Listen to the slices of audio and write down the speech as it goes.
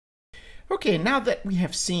Okay, now that we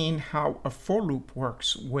have seen how a for loop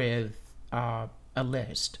works with a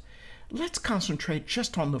list, let's concentrate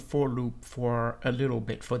just on the for loop for a little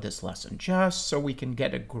bit for this lesson, just so we can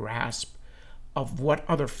get a grasp of what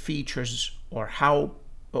other features or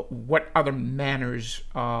what other manners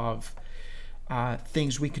of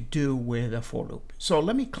things we could do with a for loop. So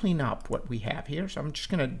let me clean up what we have here. So I'm just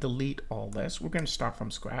going to delete all this. We're going to start from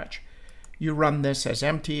scratch. You run this as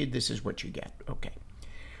empty. This is what you get. Okay.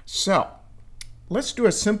 So let's do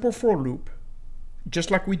a simple for loop, just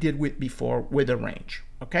like we did with before with a range.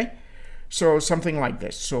 Okay. So something like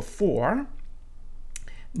this. So for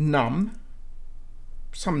num,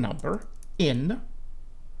 some number, in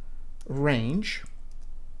range,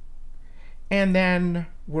 and then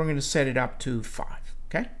we're going to set it up to 5,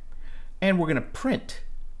 okay? And we're going to print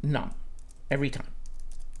num every time.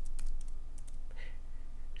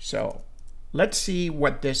 So let's see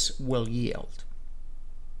what this will yield,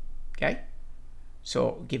 okay?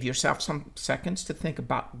 So give yourself some seconds to think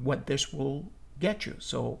about what this will get you.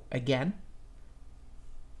 So again,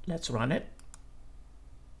 let's run it.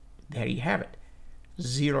 There you have it,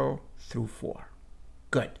 0 through 4.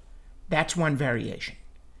 Good. That's one variation.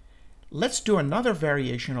 Let's do another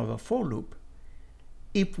variation of a for loop.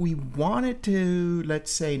 If we wanted to,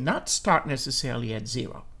 let's say, not start necessarily at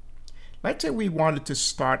 0. Let's say we wanted to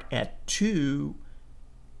start at 2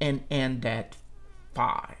 and end at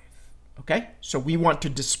 5. Okay? So we want to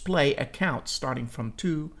display a count starting from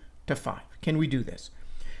 2 to 5. Can we do this?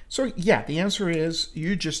 So yeah, the answer is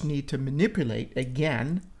you just need to manipulate,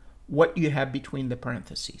 again, what you have between the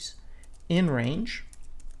parentheses. In range,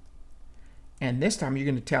 and this time you're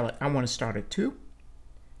going to tell it, I want to start at 2,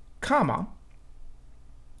 comma,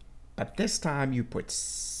 but this time you put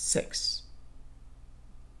 6.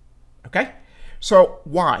 Okay? So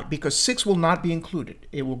why? Because 6 will not be included.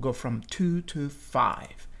 It will go from 2 to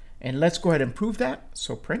 5. And let's go ahead and prove that.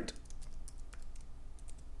 So print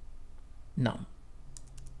num.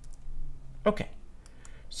 Okay.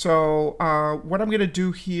 So what I'm going to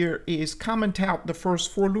do here is comment out the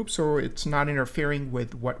first for loop so it's not interfering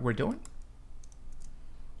with what we're doing.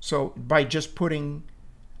 So by just putting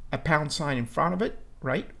a pound sign in front of it,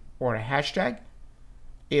 right, or a hashtag,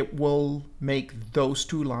 it will make those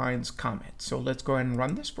two lines comment. So let's go ahead and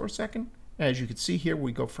run this for a second. As you can see here,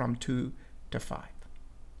 we go from 2 to 5.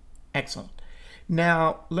 Excellent.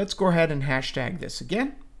 Now let's go ahead and hashtag this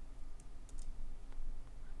again.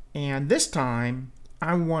 And this time,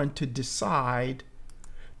 I want to decide,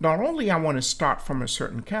 not only I want to start from a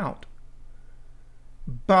certain count,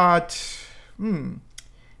 but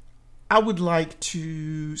I would like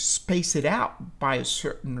to space it out by a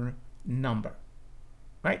certain number,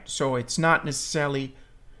 right? So it's not necessarily,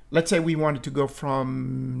 let's say we wanted to go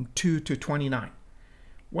from 2 to 29.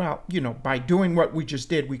 Well, you know, by doing what we just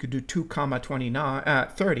did, we could do 2 comma 29,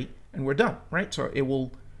 30, and we're done, right? So it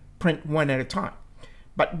will print one at a time.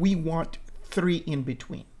 But we want 3 in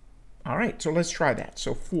between. All right, so let's try that.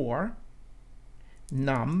 So for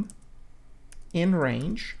num in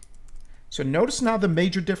range, so notice now the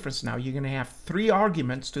major difference now. You're going to have 3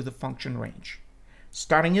 arguments to the function range.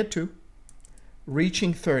 Starting at 2,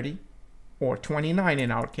 reaching 30, or 29 in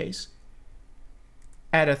our case,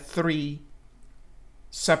 at a 3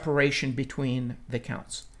 separation between the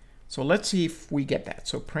counts. So let's see if we get that.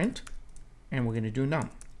 So print, and we're going to do num.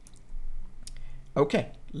 Okay,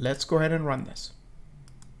 let's go ahead and run this.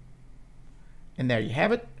 And there you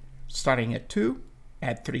have it. Starting at 2,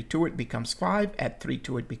 add 3 to it becomes 5, add 3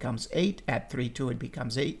 to it becomes 8, add 3 to it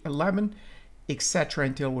becomes 11, etc.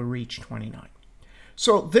 until we reach 29.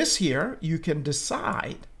 So this here, you can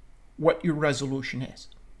decide what your resolution is.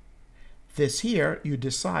 This here, you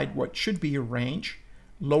decide what should be your range,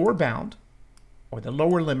 lower bound, or the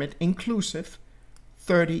lower limit, inclusive,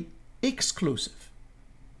 30 exclusive.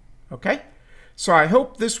 Okay? So I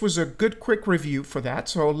hope this was a good quick review for that.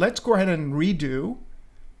 So let's go ahead and redo,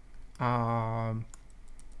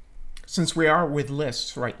 since we are with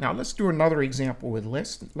lists right now, let's do another example with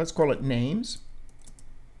lists. Let's call it names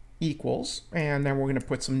equals, and then we're going to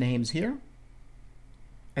put some names here.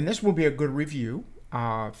 And this will be a good review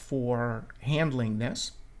for handling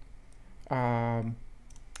this.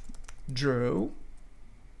 Drew,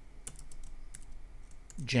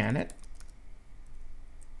 Janet,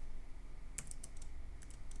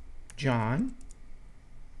 John,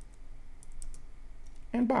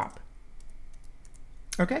 and Bob.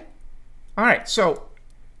 Okay? All right, so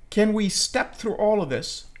can we step through all of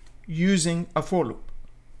this using a for loop?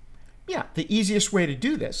 Yeah, the easiest way to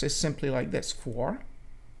do this is simply like this. For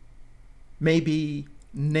maybe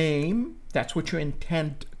name, that's what you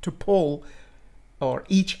intend to pull or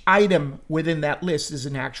each item within that list is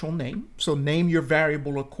an actual name. So name your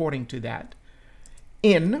variable according to that.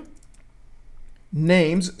 In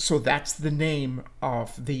names, so that's the name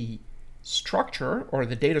of the structure or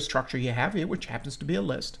the data structure you have here, which happens to be a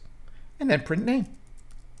list. And then print name.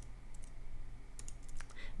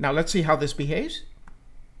 Now let's see how this behaves.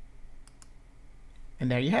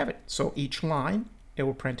 And there you have it. So each line, it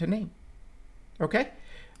will print a name. Okay?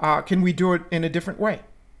 Can we do it in a different way?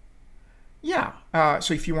 Yeah.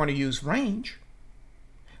 So if you want to use range,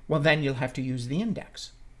 well, then you'll have to use the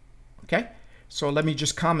index. Okay? So let me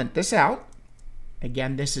just comment this out.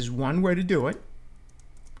 Again, this is one way to do it.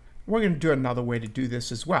 We're going to do another way to do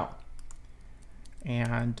this as well.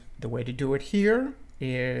 And the way to do it here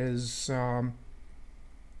is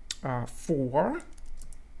for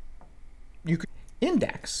you could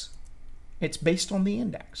index. It's based on the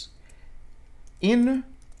index. In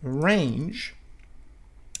range.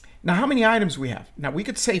 Now, how many items we have? Now, we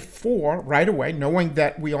could say 4 right away, knowing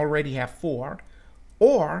that we already have 4.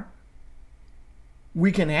 Or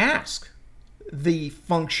we can ask the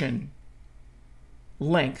function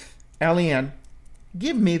length, len,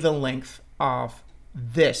 give me the length of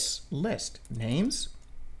this list. Names.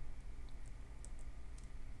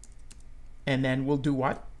 And then we'll do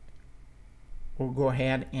what? We'll go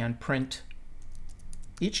ahead and print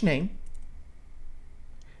each name.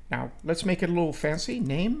 Now, let's make it a little fancy.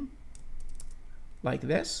 Name, like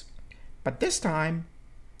this. But this time,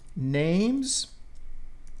 names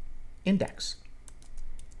index.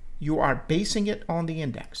 You are basing it on the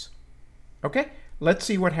index. Okay? Let's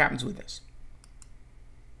see what happens with this.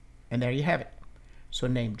 And there you have it. So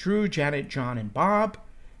name Drew, Janet, John, and Bob.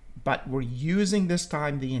 But we're using this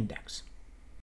time the index.